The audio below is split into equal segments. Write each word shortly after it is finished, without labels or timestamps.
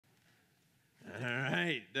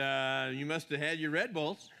right. You must have had your Red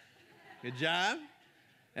Bulls. Good job.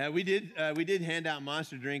 We did hand out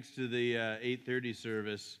monster drinks to the 8:30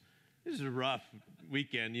 service. This is a rough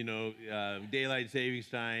weekend, daylight savings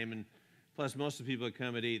time, and plus most of the people that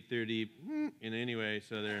come at 8:30, and anyway,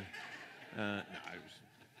 so they're.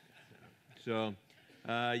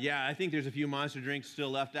 I think there's a few monster drinks still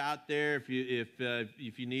left out there.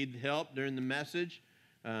 If you need help during the message,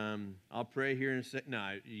 I'll pray here in a second.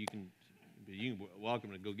 No, you can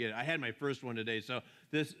welcome to go get it. I had my first one today, so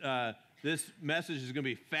this message is going to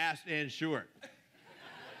be fast and short.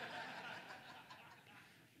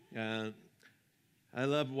 I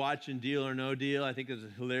love watching Deal or No Deal. I think it's a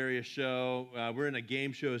hilarious show. We're in a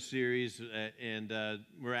game show series, and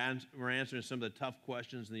we're answering some of the tough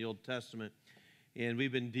questions in the Old Testament. And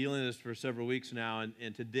we've been dealing with this for several weeks now,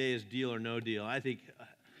 and today is Deal or No Deal. I think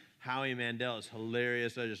Howie Mandel is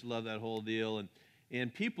hilarious. I just love that whole deal.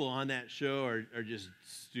 And people on that show are just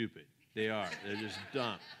stupid. They are. They're just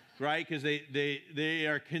dumb, right? Because they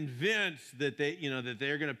are convinced that that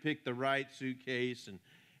they're going to pick the right suitcase,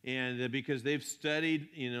 and because they've studied,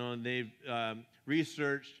 and they've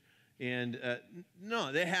researched, and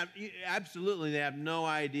no, they have no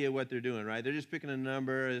idea what they're doing, right? They're just picking a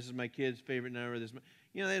number. This is my kid's favorite number.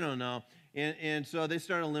 They don't know, and so they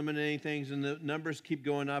start eliminating things, and the numbers keep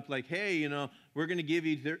going up. Like, hey, we're going to give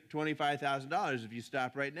you $25,000 if you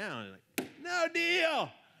stop right now. And like, no deal,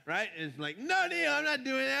 right? And it's like, no deal. I'm not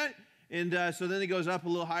doing that. And so then it goes up a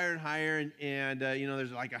little higher and higher, and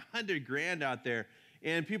there's like $100,000 out there.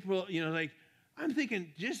 And people, like, I'm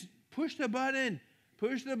thinking, just push the button.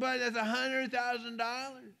 Push the button. That's $100,000.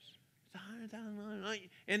 It's $100,000.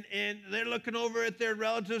 And they're looking over at their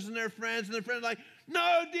relatives and their friends are like,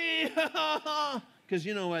 no deal. Because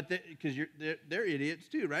you know what? Because they're idiots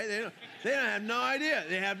too, right? They don't have no idea.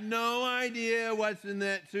 They have no idea what's in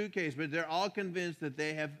that suitcase. But they're all convinced that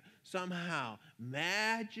they have somehow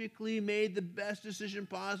magically made the best decision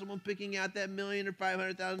possible, picking out that $1 million or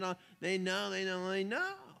 $500,000. They know.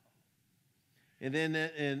 And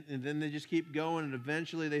then they just keep going, and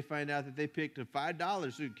eventually they find out that they picked a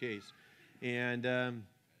 $5 suitcase, and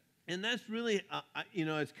that's really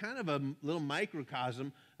it's kind of a little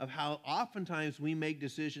microcosm of how oftentimes we make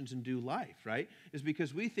decisions and do life, right? Is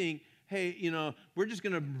because we think, hey, we're just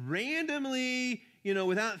going to randomly,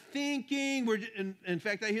 without thinking. In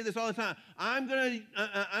fact, I hear this all the time. I'm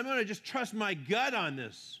gonna just trust my gut on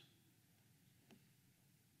this.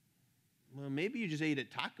 Well, maybe you just ate at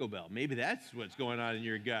Taco Bell. Maybe that's what's going on in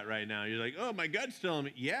your gut right now. You're like, oh, my gut's telling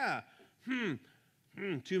me, yeah,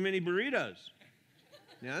 too many burritos.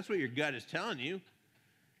 Now, that's what your gut is telling you.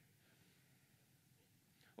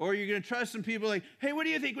 Or you're going to trust some people like, hey, what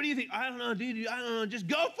do you think? What do you think? I don't know, dude. I don't know. Just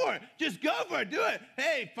go for it. Just go for it. Do it.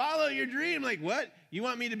 Hey, follow your dream. Like, what? You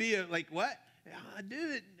want me to be like, what? I'll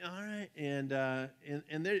do it. All right. And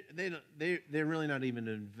they're really not even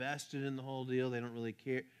invested in the whole deal. They don't really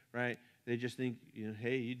care, right? They just think,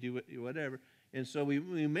 hey, you do it, whatever. And so we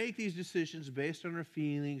make these decisions based on our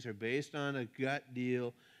feelings or based on a gut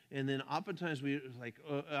deal. And then oftentimes we're like,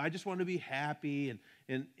 I just want to be happy.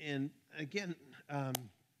 And again,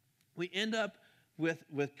 we end up with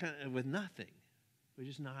nothing. We're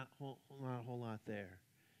just not a whole lot there.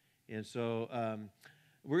 And so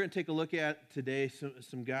we're going to take a look at today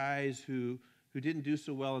some guys who didn't do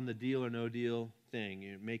so well in the deal or no deal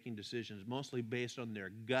thing, making decisions mostly based on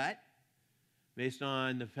their gut, based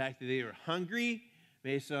on the fact that they were hungry,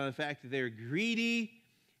 based on the fact that they were greedy,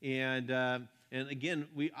 and again,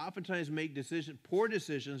 we oftentimes make poor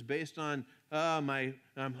decisions based on I'm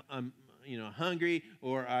hungry,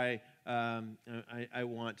 or I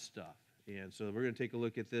want stuff. And so we're going to take a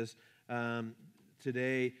look at this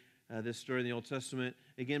today. This story in the Old Testament.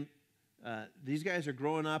 Again, these guys are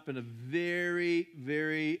growing up in a very,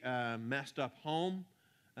 very messed up home.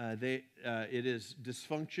 It is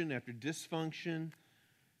dysfunction after dysfunction.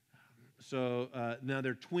 So now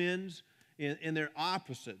they're twins, and they're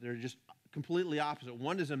opposite. They're just completely opposite.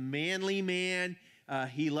 One is a manly man.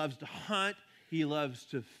 He loves to hunt. He loves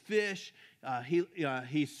to fish.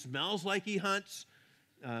 He smells like he hunts.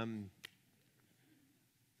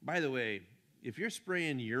 By the way, if you're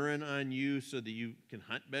spraying urine on you so that you can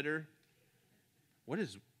hunt better, what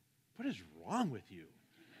is wrong with you?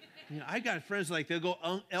 I got friends like they'll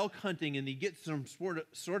go elk hunting and they get some sort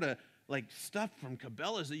of like stuff from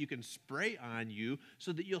Cabela's that you can spray on you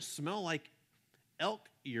so that you'll smell like elk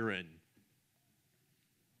urine.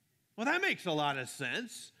 Well, that makes a lot of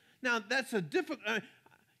sense. Now, that's a difficult.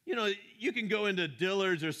 You can go into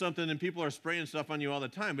Dillard's or something and people are spraying stuff on you all the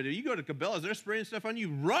time. But if you go to Cabela's, they're spraying stuff on you.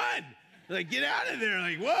 Run! Like, get out of there.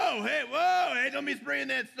 Like, hey, don't be spraying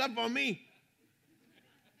that stuff on me.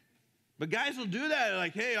 But guys will do that.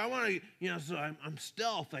 Like, hey, I want to, so I'm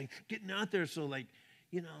stealth, like getting out there. So like,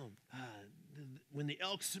 when the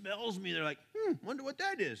elk smells me, they're like, wonder what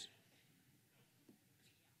that is.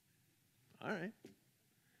 All right.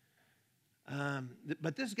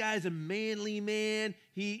 But this guy's a manly man.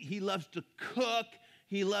 He loves to cook.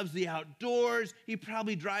 He loves the outdoors. He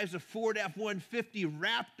probably drives a Ford F-150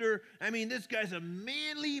 Raptor. I mean, this guy's a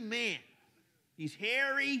manly man. He's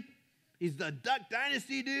hairy. He's the Duck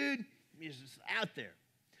Dynasty dude. He's just out there.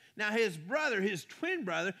 Now, his twin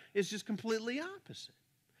brother, is just completely opposite.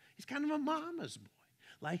 He's kind of a mama's boy.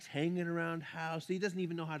 Likes hanging around house. He doesn't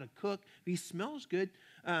even know how to cook. He smells good.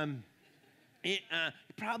 He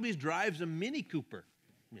probably drives a Mini Cooper.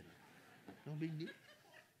 No big deal.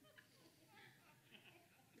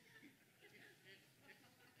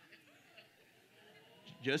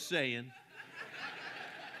 Just saying.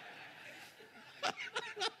 All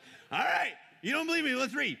right. You don't believe me?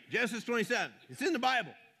 Let's read. Genesis 27. It's in the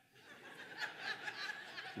Bible.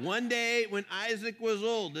 One day when Isaac was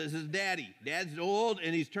old, this is his daddy. Dad's old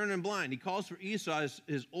and he's turning blind. He calls for Esau,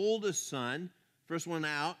 his oldest son, first one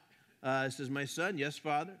out. Says, my son, yes,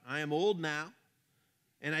 father, I am old now,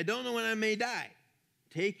 and I don't know when I may die.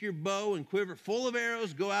 Take your bow and quiver full of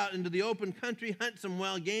arrows, go out into the open country, hunt some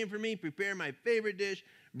wild game for me, prepare my favorite dish,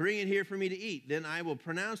 bring it here for me to eat. Then I will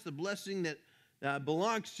pronounce the blessing that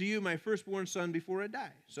belongs to you, my firstborn son, before I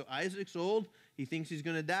die. So Isaac's old. He thinks he's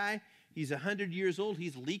going to die. He's 100 years old.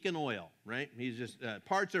 He's leaking oil, right? He's just,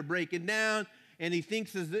 parts are breaking down, and he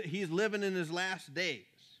thinks he's living in his last days.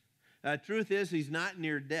 Truth is, he's not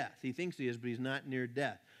near death. He thinks he is, but he's not near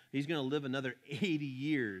death. He's going to live another 80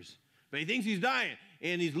 years. But he thinks he's dying,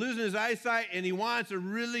 and he's losing his eyesight, and he wants a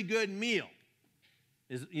really good meal.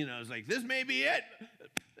 It's like, this may be it.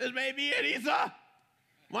 This may be it, Esau.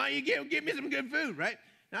 Why don't you give me some good food, right?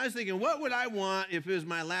 And I was thinking, what would I want if it was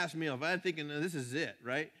my last meal? If I'm thinking, this is it,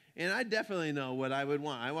 right? And I definitely know what I would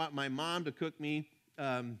want. I want my mom to cook me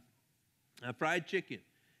a fried chicken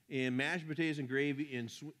and mashed potatoes and gravy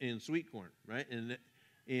and sweet corn, right?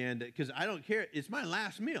 And because I don't care, it's my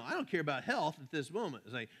last meal. I don't care about health at this moment.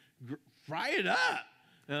 It's like, fry it up.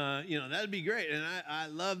 That'd be great. And I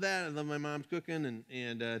love that. I love my mom's cooking,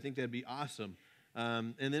 and I think that'd be awesome.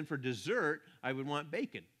 And then for dessert, I would want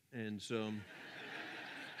bacon. And so...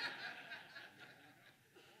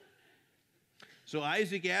 So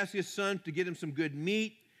Isaac asked his son to get him some good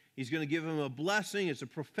meat. He's going to give him a blessing. It's a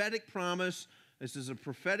prophetic promise. This is a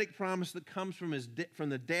prophetic promise that comes from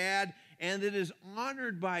the dad, and it is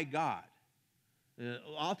honored by God.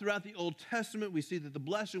 All throughout the Old Testament, we see that the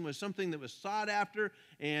blessing was something that was sought after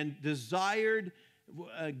and desired.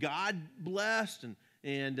 God blessed,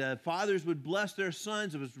 and fathers would bless their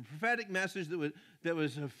sons. It was a prophetic message that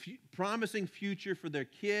was a promising future for their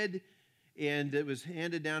kid, and it was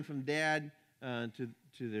handed down from dad to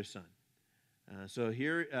their son. So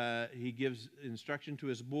here he gives instruction to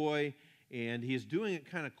his boy, and he is doing it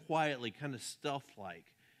kind of quietly, kind of stealth-like.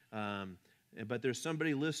 But there's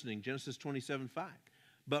somebody listening, Genesis 27:5.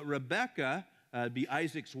 But Rebekah, be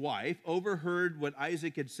Isaac's wife, overheard what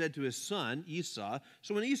Isaac had said to his son, Esau.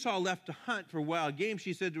 So when Esau left to hunt for wild game,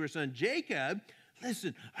 she said to her son, Jacob,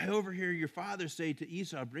 listen, I overhear your father say to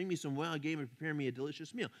Esau, bring me some wild game and prepare me a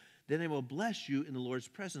delicious meal. Then I will bless you in the Lord's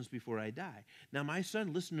presence before I die. Now, my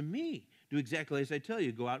son, listen to me. Do exactly as I tell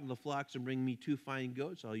you. Go out in the flocks and bring me 2 fine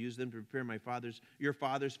goats. I'll use them to prepare your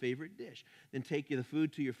father's favorite dish. Then take the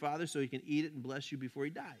food to your father so he can eat it and bless you before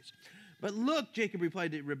he dies. But look, Jacob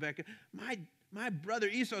replied to Rebekah, my brother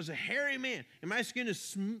Esau is a hairy man, and my skin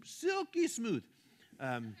is silky smooth.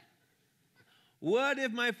 What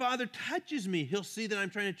if my father touches me? He'll see that I'm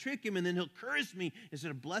trying to trick him, and then he'll curse me instead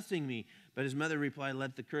of blessing me. But his mother replied,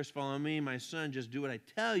 let the curse fall on me. My son, just do what I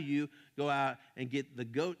tell you. Go out and get the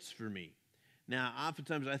goats for me. Now,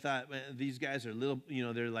 oftentimes I thought, well, these guys are little,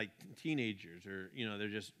 they're like teenagers, or, they're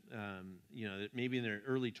just, maybe in their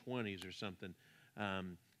early 20s or something.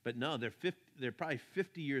 But no, they're probably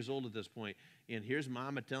 50 years old at this point. And here's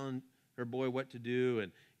mama telling her boy what to do,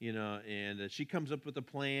 and she comes up with a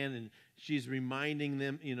plan, and she's reminding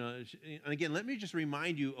them, and again, let me just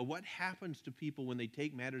remind you of what happens to people when they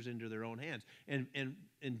take matters into their own hands and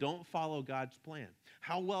don't follow God's plan.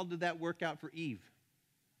 How well did that work out for Eve?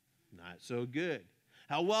 Not so good.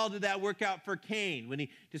 How well did that work out for Cain when he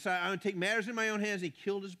decided, I'm going to take matters in my own hands, and he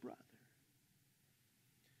killed his brother?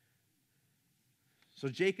 So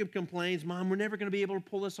Jacob complains, Mom, we're never going to be able to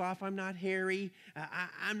pull this off. I'm not hairy.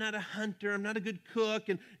 I'm not a hunter. I'm not a good cook.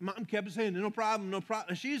 And Mom kept saying, no problem, no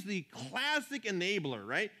problem. She's the classic enabler,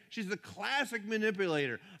 right? She's the classic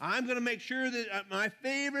manipulator. I'm going to make sure that my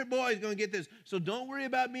favorite boy is going to get this. So don't worry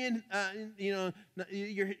about being,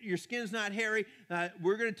 your skin's not hairy.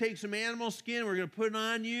 We're going to take some animal skin. We're going to put it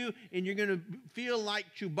on you, and you're going to feel like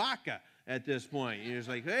Chewbacca at this point. You're just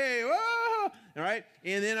like, hey, whoa, all right?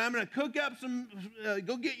 And then I'm going to cook up some,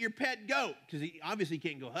 go get your pet goat, because he obviously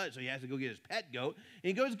can't go hunt, so he has to go get his pet goat. And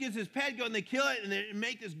he goes and gets his pet goat, and they kill it, and they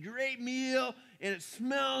make this great meal, and it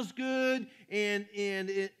smells good, and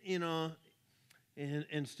it,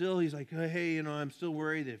 and still he's like, hey, I'm still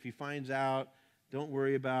worried that if he finds out, don't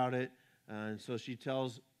worry about it. And so she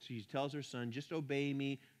tells her son, just obey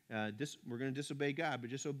me. We're going to disobey God,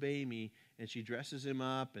 but just obey me. And she dresses him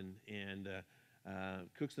up and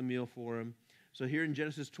cooks the meal for him. So here in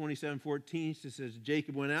Genesis 27:14, it says,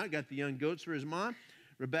 Jacob went out, got the young goats for his mom.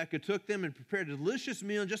 Rebekah took them and prepared a delicious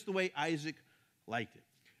meal just the way Isaac liked it.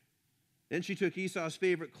 Then she took Esau's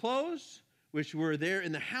favorite clothes, which were there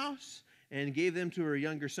in the house, and gave them to her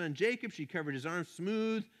younger son Jacob. She covered his arms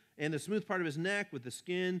smooth and the smooth part of his neck with the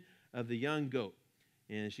skin of the young goat.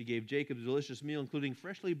 And she gave Jacob a delicious meal, including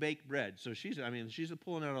freshly baked bread. So she's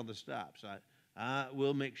pulling out all the stops. I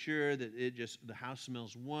will make sure that the house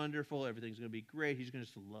smells wonderful. Everything's going to be great. He's going to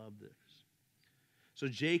just love this. So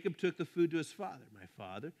Jacob took the food to his father. My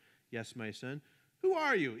father, yes, my son. Who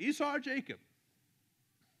are you, Esau or Jacob?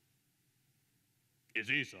 It's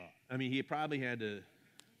Esau. He probably had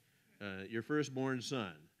your firstborn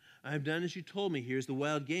son. I've done as you told me. Here's the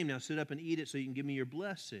wild game. Now sit up and eat it so you can give me your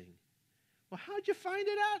blessing. Well, how'd you find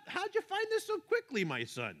it out? How'd you find this so quickly, my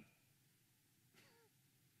son?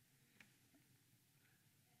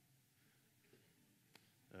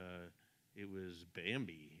 It was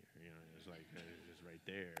Bambi. It was like, it was just right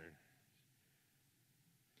there.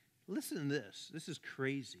 Listen to this. This is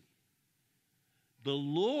crazy. The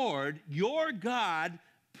Lord, your God,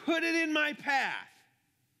 put it in my path.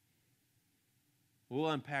 We'll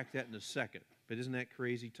unpack that in a second. But isn't that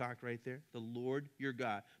crazy talk right there? The Lord, your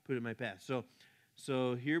God, put it in my path.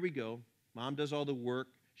 So here we go. Mom does all the work.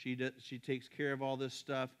 She takes care of all this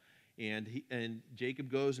stuff. And Jacob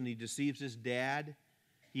goes and he deceives his dad.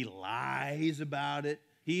 He lies about it.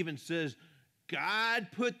 He even says, God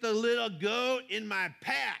put the little goat in my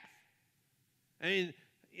path. He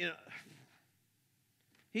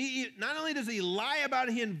not only does he lie about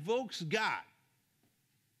it, he invokes God.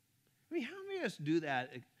 How many of us do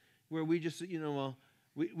that? Where we just,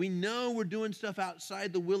 we know we're doing stuff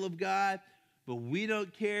outside the will of God, but we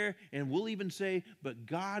don't care, and we'll even say, but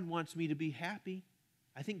God wants me to be happy.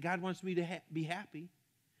 I think God wants me to be happy.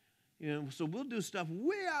 So we'll do stuff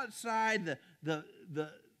way outside the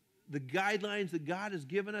guidelines that God has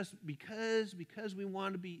given us because we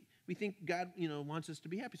want to be, we think God, wants us to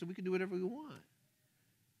be happy, so we can do whatever we want.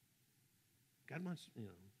 God wants,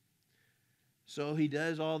 So he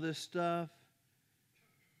does all this stuff.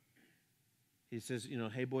 He says,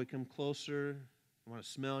 hey, boy, come closer. I want to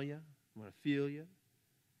smell you. I want to feel you.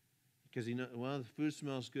 Because the food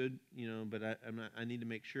smells good, but I need to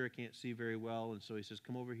make sure I can't see very well. And so he says,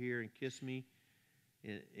 come over here and kiss me.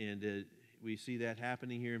 And we see that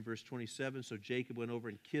happening here in verse 27. So Jacob went over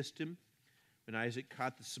and kissed him. When Isaac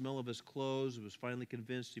caught the smell of his clothes, he was finally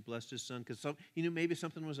convinced. He blessed his son because he knew maybe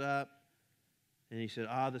something was up. And he said,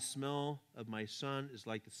 the smell of my son is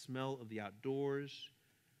like the smell of the outdoors,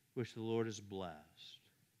 which the Lord has blessed.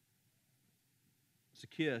 It's a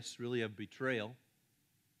kiss, really, of betrayal.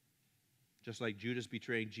 Just like Judas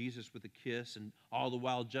betraying Jesus with a kiss and all the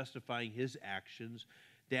while justifying his actions.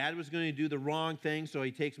 Dad was going to do the wrong thing, so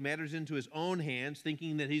he takes matters into his own hands,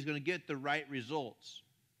 thinking that he's going to get the right results.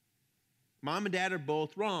 Mom and Dad are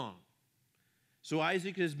both wrong. So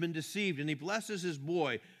Isaac has been deceived, and he blesses his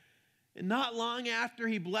boy. And not long after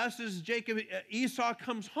he blesses Jacob, Esau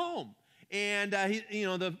comes home. And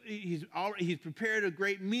he's prepared a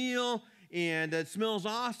great meal, and it smells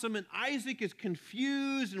awesome. And Isaac is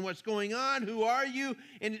confused and what's going on. Who are you?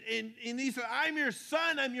 And he said, I'm your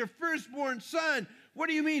son. I'm your firstborn son. What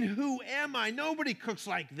do you mean, who am I? Nobody cooks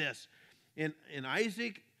like this. And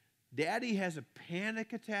Isaac, Daddy has a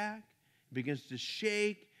panic attack, begins to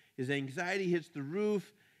shake. His anxiety hits the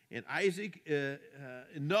roof. And Isaac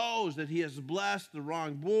knows that he has blessed the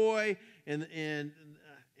wrong boy, and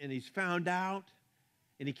he's found out,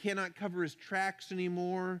 and he cannot cover his tracks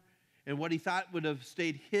anymore. And what he thought would have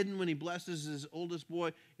stayed hidden when he blesses his oldest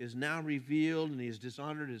boy is now revealed, and he has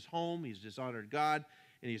dishonored his home, he's dishonored God,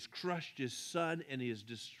 and he's crushed his son, and he is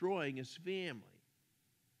destroying his family.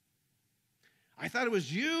 I thought it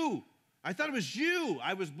was you I thought it was you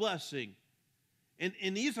I was blessing. And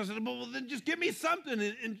Esau said, well, then just give me something.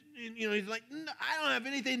 And he's like, no, I don't have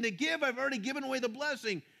anything to give. I've already given away the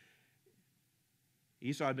blessing.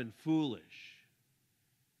 Esau had been foolish.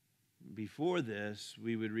 Before this,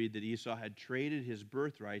 we would read that Esau had traded his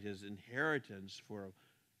birthright, his inheritance, for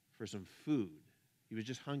some food. He was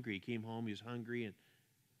just hungry. He came home, he was hungry, and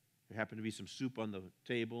there happened to be some soup on the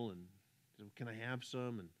table, and he said, can I have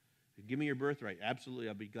some? And he said, give me your birthright. Absolutely,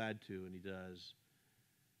 I'll be glad to, and he does.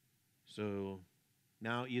 So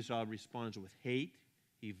now Esau responds with hate.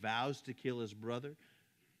 He vows to kill his brother.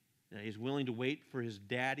 Now, he's willing to wait for his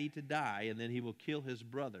daddy to die, and then he will kill his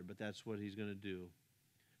brother, but that's what he's going to do.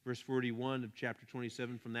 Verse 41 of chapter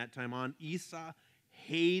 27, from that time on, Esau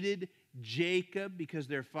hated Jacob because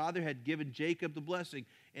their father had given Jacob the blessing.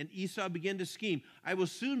 And Esau began to scheme, I will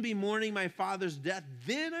soon be mourning my father's death,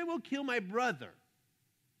 then I will kill my brother.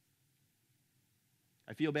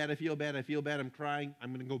 I feel bad, I'm crying, I'm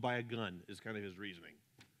going to go buy a gun, is kind of his reasoning.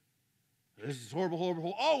 This is horrible, horrible,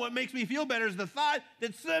 horrible. Oh, what makes me feel better is the thought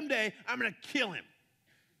that someday I'm going to kill him.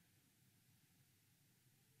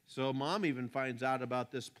 So mom even finds out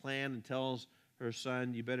about this plan and tells her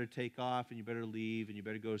son, you better take off and you better leave and you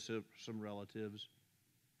better go to some relatives.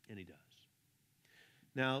 And he does.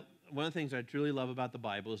 Now, one of the things I truly love about the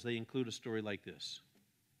Bible is they include a story like this.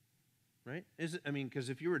 Right? Because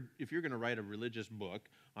if you're going to write a religious book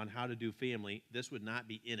on how to do family, this would not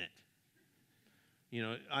be in it.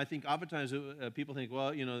 I think oftentimes people think,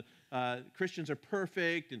 well, Christians are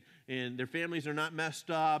perfect and their families are not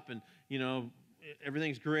messed up and,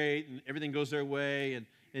 everything's great and everything goes their way.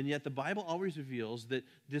 And yet the Bible always reveals that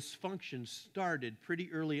dysfunction started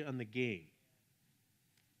pretty early on the game.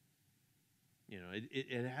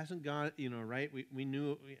 It hasn't gone, right? We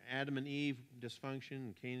knew Adam and Eve, dysfunction,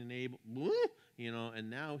 and Cain and Abel, and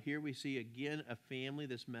now here we see again a family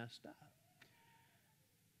that's messed up.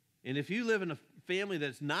 And if you live in a family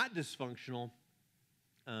that's not dysfunctional,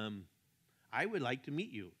 I would like to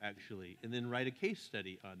meet you, actually, and then write a case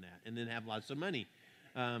study on that, and then have lots of money.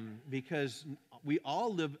 Because we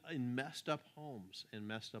all live in messed up homes and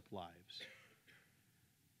messed up lives.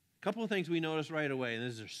 A couple of things we notice right away, and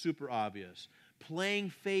these are super obvious.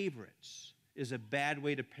 Playing favorites is a bad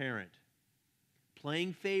way to parent.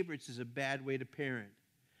 Playing favorites is a bad way to parent.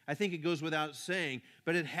 I think it goes without saying,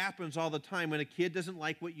 but it happens all the time when a kid doesn't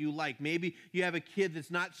like what you like. Maybe you have a kid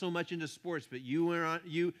that's not so much into sports, but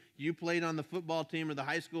you played on the football team or the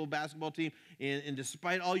high school basketball team, and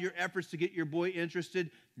despite all your efforts to get your boy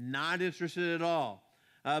interested, not interested at all.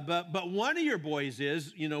 But one of your boys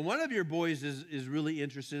is really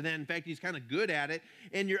interested in that. In fact, he's kind of good at it,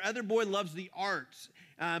 and your other boy loves the arts,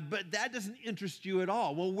 but that doesn't interest you at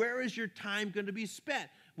all. Well, where is your time going to be spent?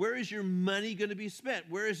 Where is your money going to be spent?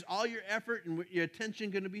 Where is all your effort and your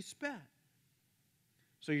attention going to be spent?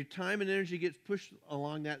 So your time and energy gets pushed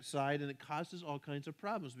along that side, and it causes all kinds of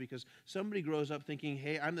problems because somebody grows up thinking,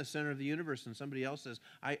 hey, I'm the center of the universe, and somebody else says,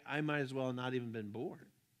 I might as well have not even been born.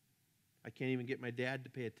 I can't even get my dad to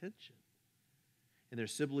pay attention. And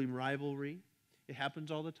there's sibling rivalry. It happens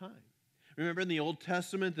all the time. Remember in the Old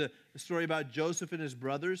Testament, the story about Joseph and his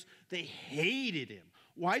brothers? They hated him.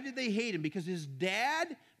 Why did they hate him? Because his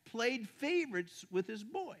dad played favorites with his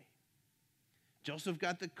boy. Joseph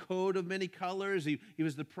got the coat of many colors. He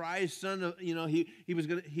was the prized son of, he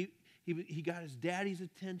got his daddy's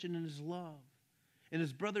attention and his love. And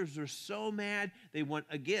his brothers were so mad, they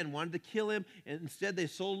wanted to kill him, and instead they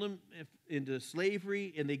sold him into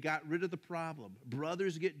slavery, and they got rid of the problem.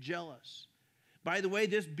 Brothers get jealous. By the way,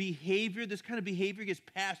 this kind of behavior gets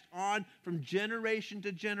passed on from generation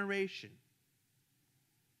to generation.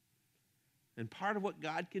 And part of what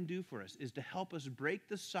God can do for us is to help us break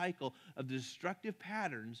the cycle of the destructive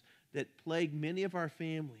patterns that plague many of our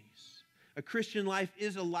families. A Christian life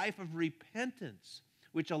is a life of repentance,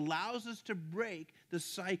 which allows us to break the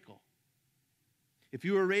cycle. If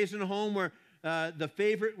you were raised in a home where the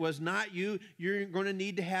favorite was not you, you're going to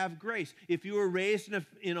need to have grace. If you were raised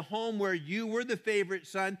in a home where you were the favorite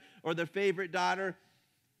son or the favorite daughter,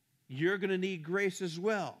 you're going to need grace as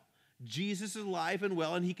well. Jesus is alive and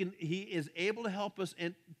well, and he is able to help us,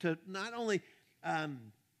 and to not only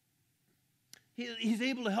he's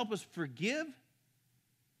able to help us forgive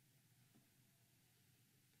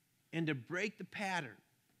and to break the pattern.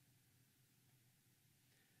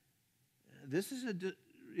 This is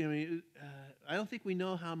I don't think we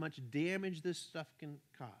know how much damage this stuff can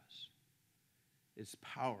cause. It's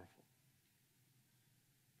powerful.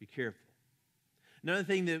 Be careful. Another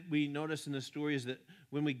thing that we notice in the story is that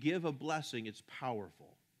when we give a blessing, it's powerful.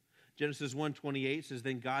 Genesis 1:28 says,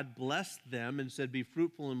 then God blessed them and said, be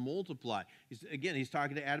fruitful and multiply. He's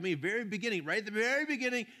talking to Adam and Eve. Very beginning, right at the very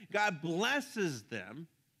beginning, God blesses them.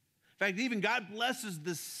 In fact, even God blesses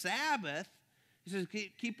the Sabbath. He says,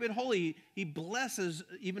 keep it holy. He blesses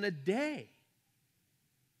even a day.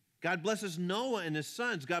 God blesses Noah and his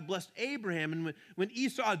sons. God blessed Abraham. And when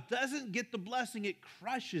Esau doesn't get the blessing, it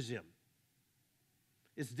crushes him.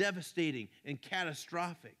 It's devastating and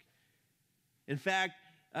catastrophic. In fact,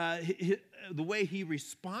 the way he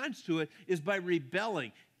responds to it is by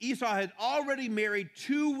rebelling. Esau had already married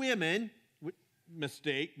 2 women.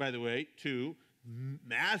 Mistake, by the way, 2.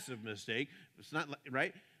 Massive mistake. It's not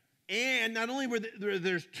right. And not only were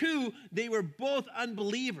there's 2, they were both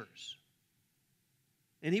unbelievers.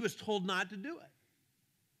 And he was told not to do it.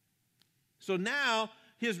 So now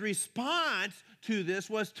his response to this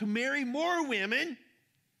was to marry more women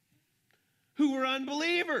who were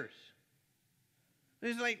unbelievers.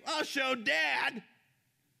 He's like, I'll show Dad.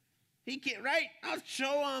 He can't, right? I'll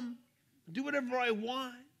show him. Do whatever I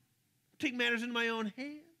want. Take matters into my own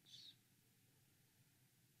hands.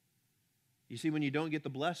 You see, when you don't get the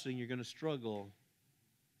blessing, you're going to struggle.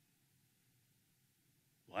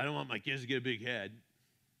 Well, I don't want my kids to get a big head.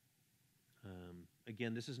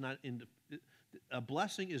 Again, this is not a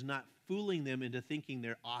blessing is not fooling them into thinking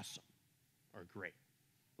they're awesome or great,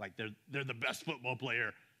 like they're the best football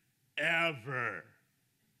player ever.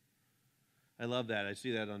 I love that. I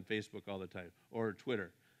see that on Facebook all the time or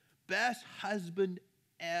Twitter. Best husband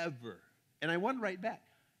ever, and I want to write back.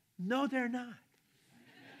 No, they're not.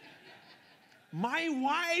 My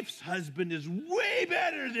wife's husband is way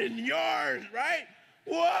better than yours, right?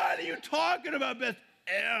 What are you talking about, best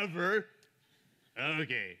ever?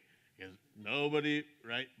 Okay, because nobody,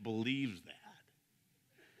 right, believes that.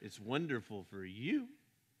 It's wonderful for you.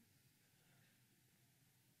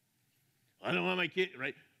 I don't want my kid,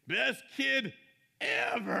 right? Best kid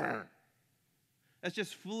ever. That's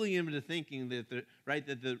just fooling him into thinking that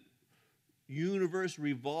the universe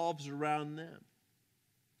revolves around them.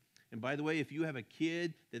 And by the way, if you have a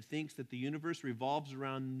kid that thinks that the universe revolves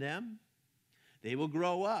around them, they will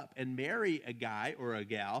grow up and marry a guy or a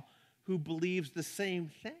gal who believes the same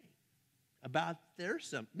thing about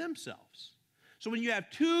themselves. So when you have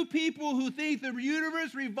 2 people who think the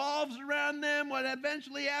universe revolves around them, what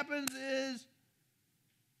eventually happens is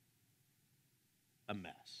a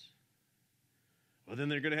mess. Well, then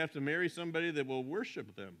they're going to have to marry somebody that will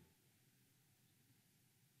worship them.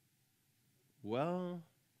 Well,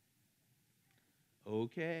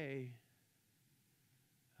 okay.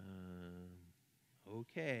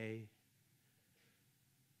 Okay.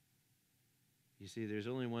 You see, there's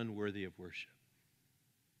only one worthy of worship.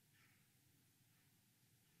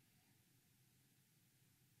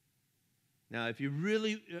 Now, if you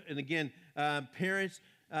really, and again, parents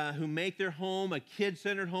who make their home a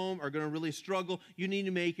kid-centered home are going to really struggle. You need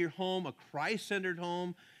to make your home a Christ-centered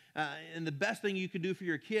home. And the best thing you can do for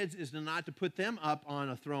your kids is not to put them up on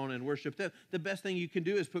a throne and worship them. The best thing you can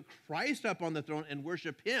do is put Christ up on the throne and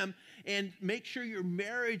worship him, and make sure your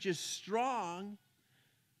marriage is strong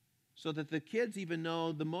so that the kids even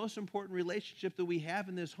know the most important relationship that we have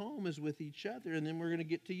in this home is with each other. And then we're going to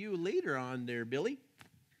get to you later on there, Billy.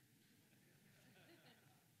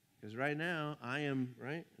 Because right now, I am,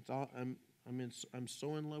 right? I'm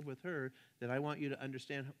so in love with her that I want you to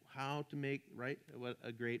understand how to make, right, what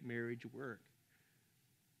a great marriage work.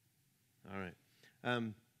 All right.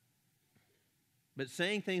 But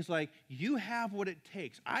saying things like, you have what it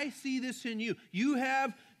takes. I see this in you. You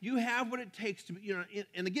have what it takes to,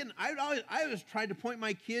 and again, I always tried to point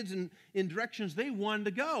my kids in directions they wanted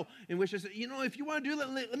to go, in which I said, if you want to do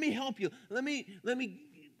that, let me help you. Let me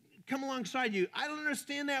come alongside you. I don't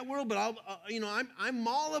understand that world, but I'm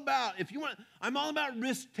all about, I'm all about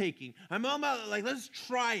risk taking. I'm all about, let's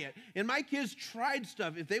try it. And my kids tried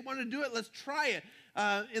stuff. If they want to do it, let's try it.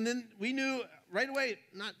 And then we knew right away,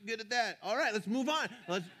 not good at that. All right, let's move on.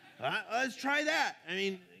 Let's try that. I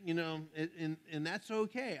mean, and that's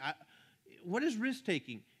okay. What is risk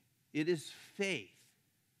taking? It is faith.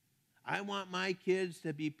 I want my kids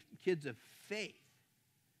to be kids of faith.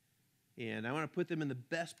 And I want to put them in the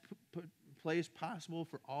best place possible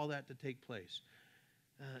for all that to take place.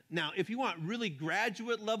 Now, if you want really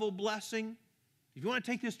graduate level blessing, if you want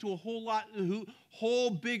to take this to a whole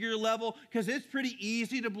bigger level, because it's pretty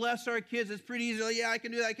easy to bless our kids. It's pretty easy. Yeah, I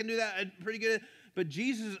can do that. I'm pretty good at it. But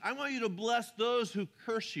Jesus, I want you to bless those who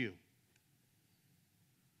curse you.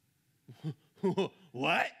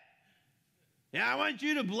 What? Yeah, I want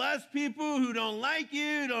you to bless people who don't like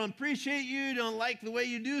you, don't appreciate you, don't like the way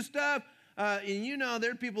you do stuff. And you know,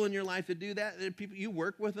 there are people in your life that do that. There are people, you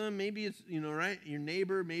work with them. Maybe it's, you know, right, your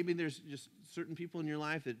neighbor. Maybe there's just certain people in your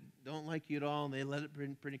life that don't like you at all, and they let it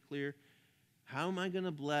pretty clear. How am I going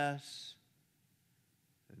to bless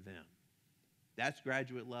them? That's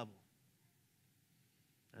graduate level.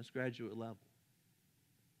 That's graduate level.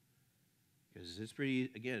 Because it's pretty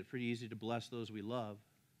easy to bless those we love.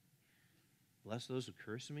 Bless those who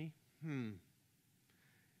curse me?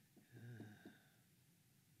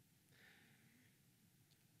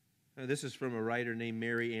 This is from a writer named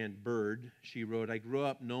Mary Ann Bird. She wrote, I grew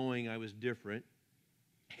up knowing I was different,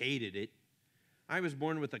 hated it. I was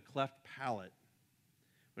born with a cleft palate.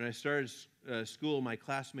 When I started school, my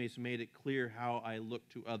classmates made it clear how I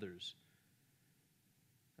looked to others.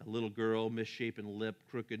 A little girl, misshapen lip,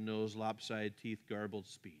 crooked nose, lopsided teeth, garbled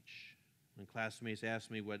speech. When classmates asked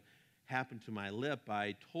me what happened to my lip,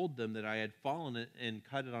 I told them that I had fallen it and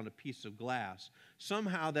cut it on a piece of glass.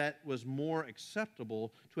 Somehow that was more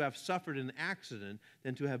acceptable to have suffered an accident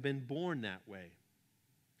than to have been born that way.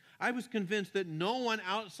 I was convinced that no one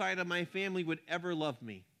outside of my family would ever love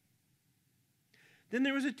me. Then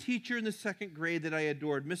there was a teacher in the second grade that I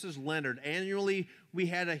adored, Mrs. Leonard. Annually, we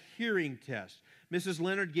had a hearing test. Mrs.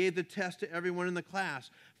 Leonard gave the test to everyone in the class.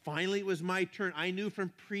 Finally, it was my turn. I knew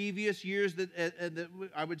from previous years that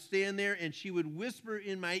I would stand there and she would whisper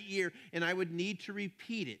in my ear and I would need to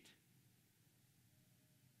repeat it.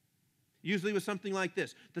 Usually it was something like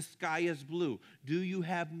this. The sky is blue. Do you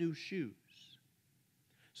have new shoes?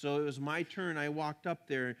 So it was my turn. I walked up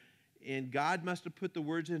there and God must have put the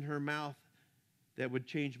words in her mouth that would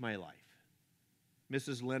change my life.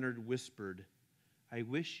 Mrs. Leonard whispered, I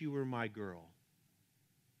wish you were my girl.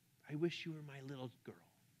 I wish you were my little girl.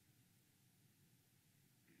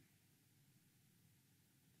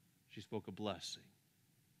 She spoke a blessing.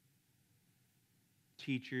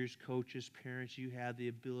 Teachers, coaches, parents, you have the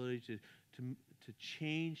ability to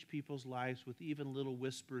change people's lives with even little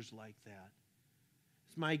whispers like that.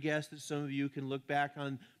 It's my guess that some of you can look back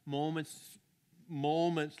on moments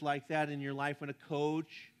like that in your life when a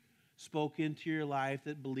coach spoke into your life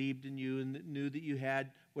that believed in you and that knew that you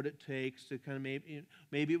had what it takes to kind of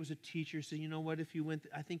maybe it was a teacher saying, you know what, if you went,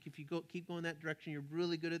 I think if you keep going that direction, you're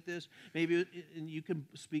really good at this. Maybe and you can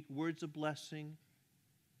speak words of blessing.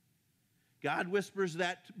 God whispers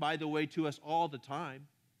that, by the way, to us all the time.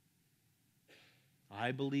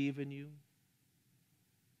 I believe in you.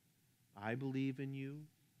 I believe in you.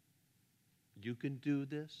 You can do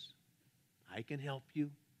this. I can help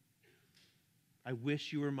you. I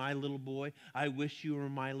wish you were my little boy. I wish you were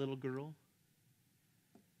my little girl.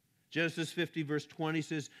 Genesis 50, verse 20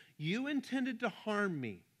 says, you intended to harm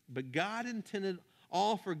me, but God intended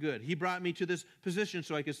all for good. He brought me to this position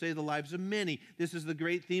so I could save the lives of many. This is the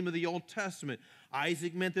great theme of the Old Testament.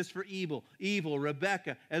 Isaac meant this for evil,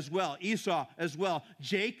 Rebekah as well, Esau as well,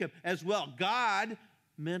 Jacob as well. God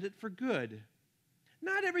meant it for good.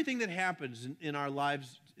 Not everything that happens in our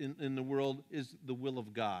lives in the world is the will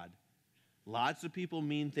of God. Lots of people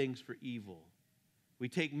mean things for evil. We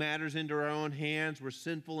take matters into our own hands. We're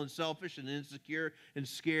sinful and selfish and insecure and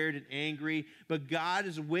scared and angry. But God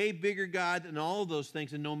is a way bigger God than all of those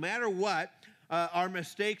things. And no matter what, our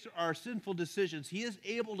mistakes, our sinful decisions, He is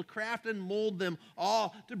able to craft and mold them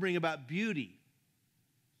all to bring about beauty.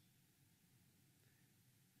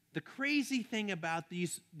 The crazy thing about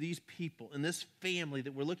these people and this family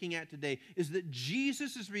that we're looking at today is that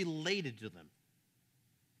Jesus is related to them.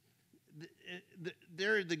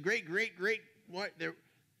 They're the great what?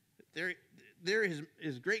 They're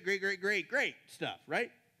his great stuff,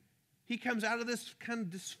 right? He comes out of this kind of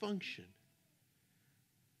dysfunction.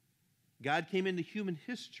 God came into human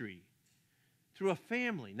history through a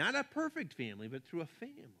family, not a perfect family, but through a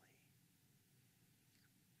family.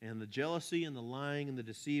 And the jealousy and the lying and the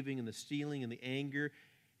deceiving and the stealing and the anger,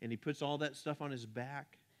 and He puts all that stuff on His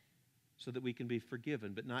back so that we can be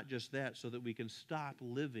forgiven. But not just that, so that we can stop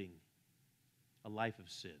living a life of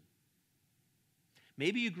sin.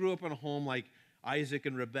 Maybe you grew up in a home like Isaac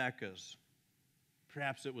and Rebekah's.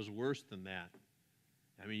 Perhaps it was worse than that.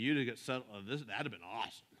 I mean, you'd have got settled. That'd have been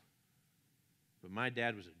awesome. But my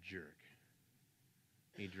dad was a jerk.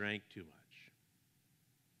 He drank too much.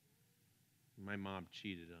 My mom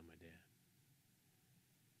cheated on my dad.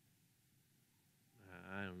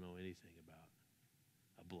 I don't know anything about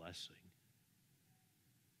a blessing.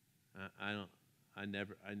 I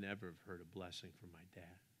never have heard a blessing from my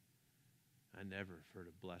dad. I never have heard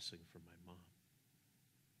a blessing from my mom.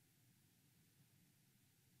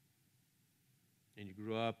 And you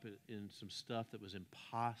grew up in some stuff that was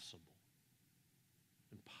impossible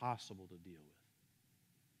to deal with.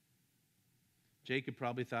 Jacob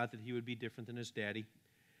probably thought that he would be different than his daddy.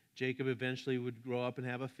 Jacob eventually would grow up and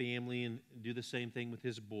have a family and do the same thing with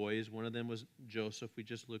his boys. One of them was Joseph. We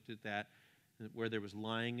just looked at that, where there was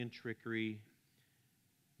lying and trickery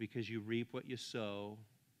because you reap what you sow.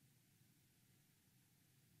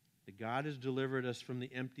 That God has delivered us from the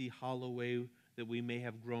empty, hollow way that we may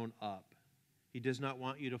have grown up. He does not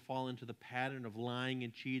want you to fall into the pattern of lying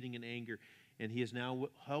and cheating and anger. And He is now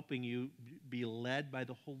helping you be led by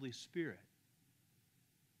the Holy Spirit.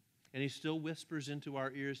 And He still whispers into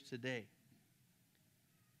our ears today,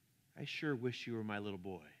 I sure wish you were my little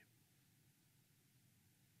boy.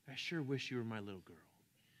 I sure wish you were my little girl.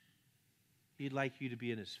 He'd like you to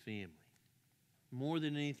be in His family. More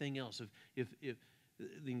than anything else, if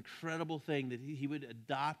the incredible thing that He would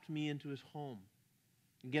adopt me into His home.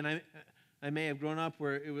 Again, I may have grown up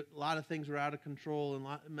where a lot of things were out of control and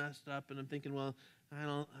messed up, and I'm thinking, well, I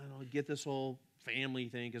don't get this whole family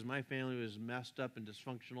thing because my family was messed up and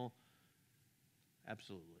dysfunctional.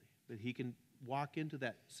 Absolutely. But He can walk into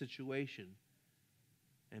that situation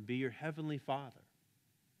and be your heavenly Father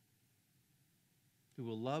who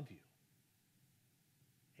will love you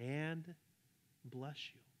and bless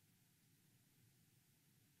you.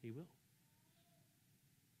 He will.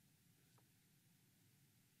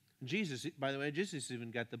 Jesus, by the way, Jesus even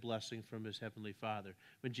got the blessing from His heavenly Father.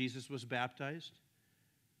 When Jesus was baptized,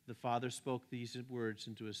 the Father spoke these words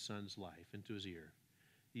into His Son's life, into his ear.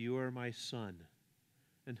 You are my Son,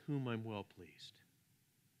 in whom I'm well pleased.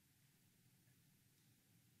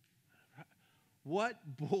 What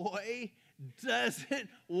boy doesn't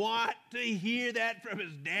want to hear that from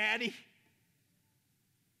his daddy?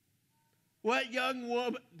 What young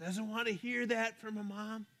woman doesn't want to hear that from a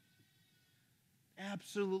mom?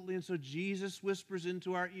 Absolutely. And so Jesus whispers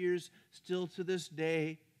into our ears still to this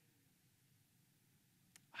day,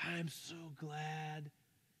 I'm so glad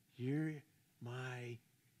you're my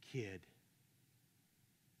kid.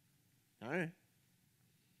 All right.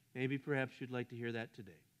 Maybe perhaps you'd like to hear that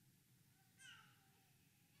today.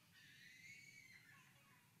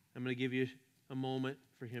 I'm going to give you a moment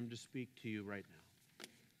for Him to speak to you right now.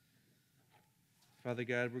 Father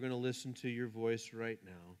God, we're going to listen to your voice right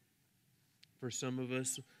now. For some of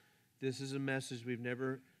us, this is a message we've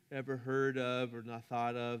never ever heard of or not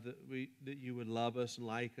thought of, that you would love us and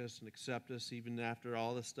like us and accept us even after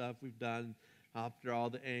all the stuff we've done, after all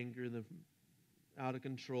the anger, the out of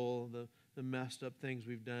control, the messed up things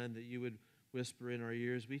we've done, that you would whisper in our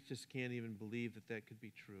ears. We just can't even believe that could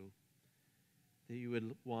be true, that you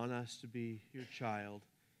would want us to be your child.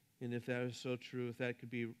 And if that is so true, if that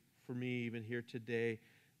could be for me even here today,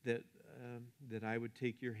 that I would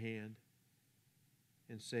take your hand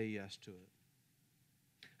and say yes to it.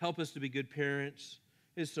 Help us to be good parents.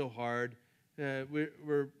 It's so hard.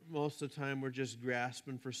 We're most of the time we're just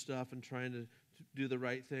grasping for stuff and trying to do the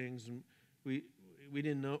right things, and we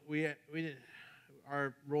didn't know we didn't.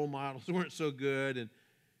 Our role models weren't so good, and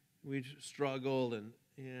we struggled,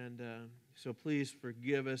 and so please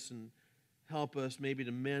forgive us and help us maybe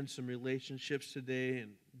to mend some relationships today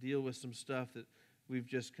and deal with some stuff that we've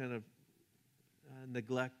just kind of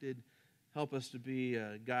neglected. Help us to be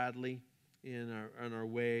godly in our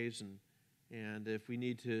ways, and if we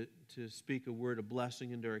need to speak a word of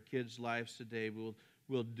blessing into our kids' lives today,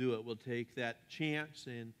 we'll do it. We'll take that chance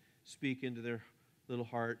and speak into their little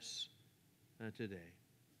hearts today.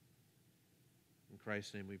 In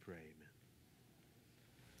Christ's name we pray, amen.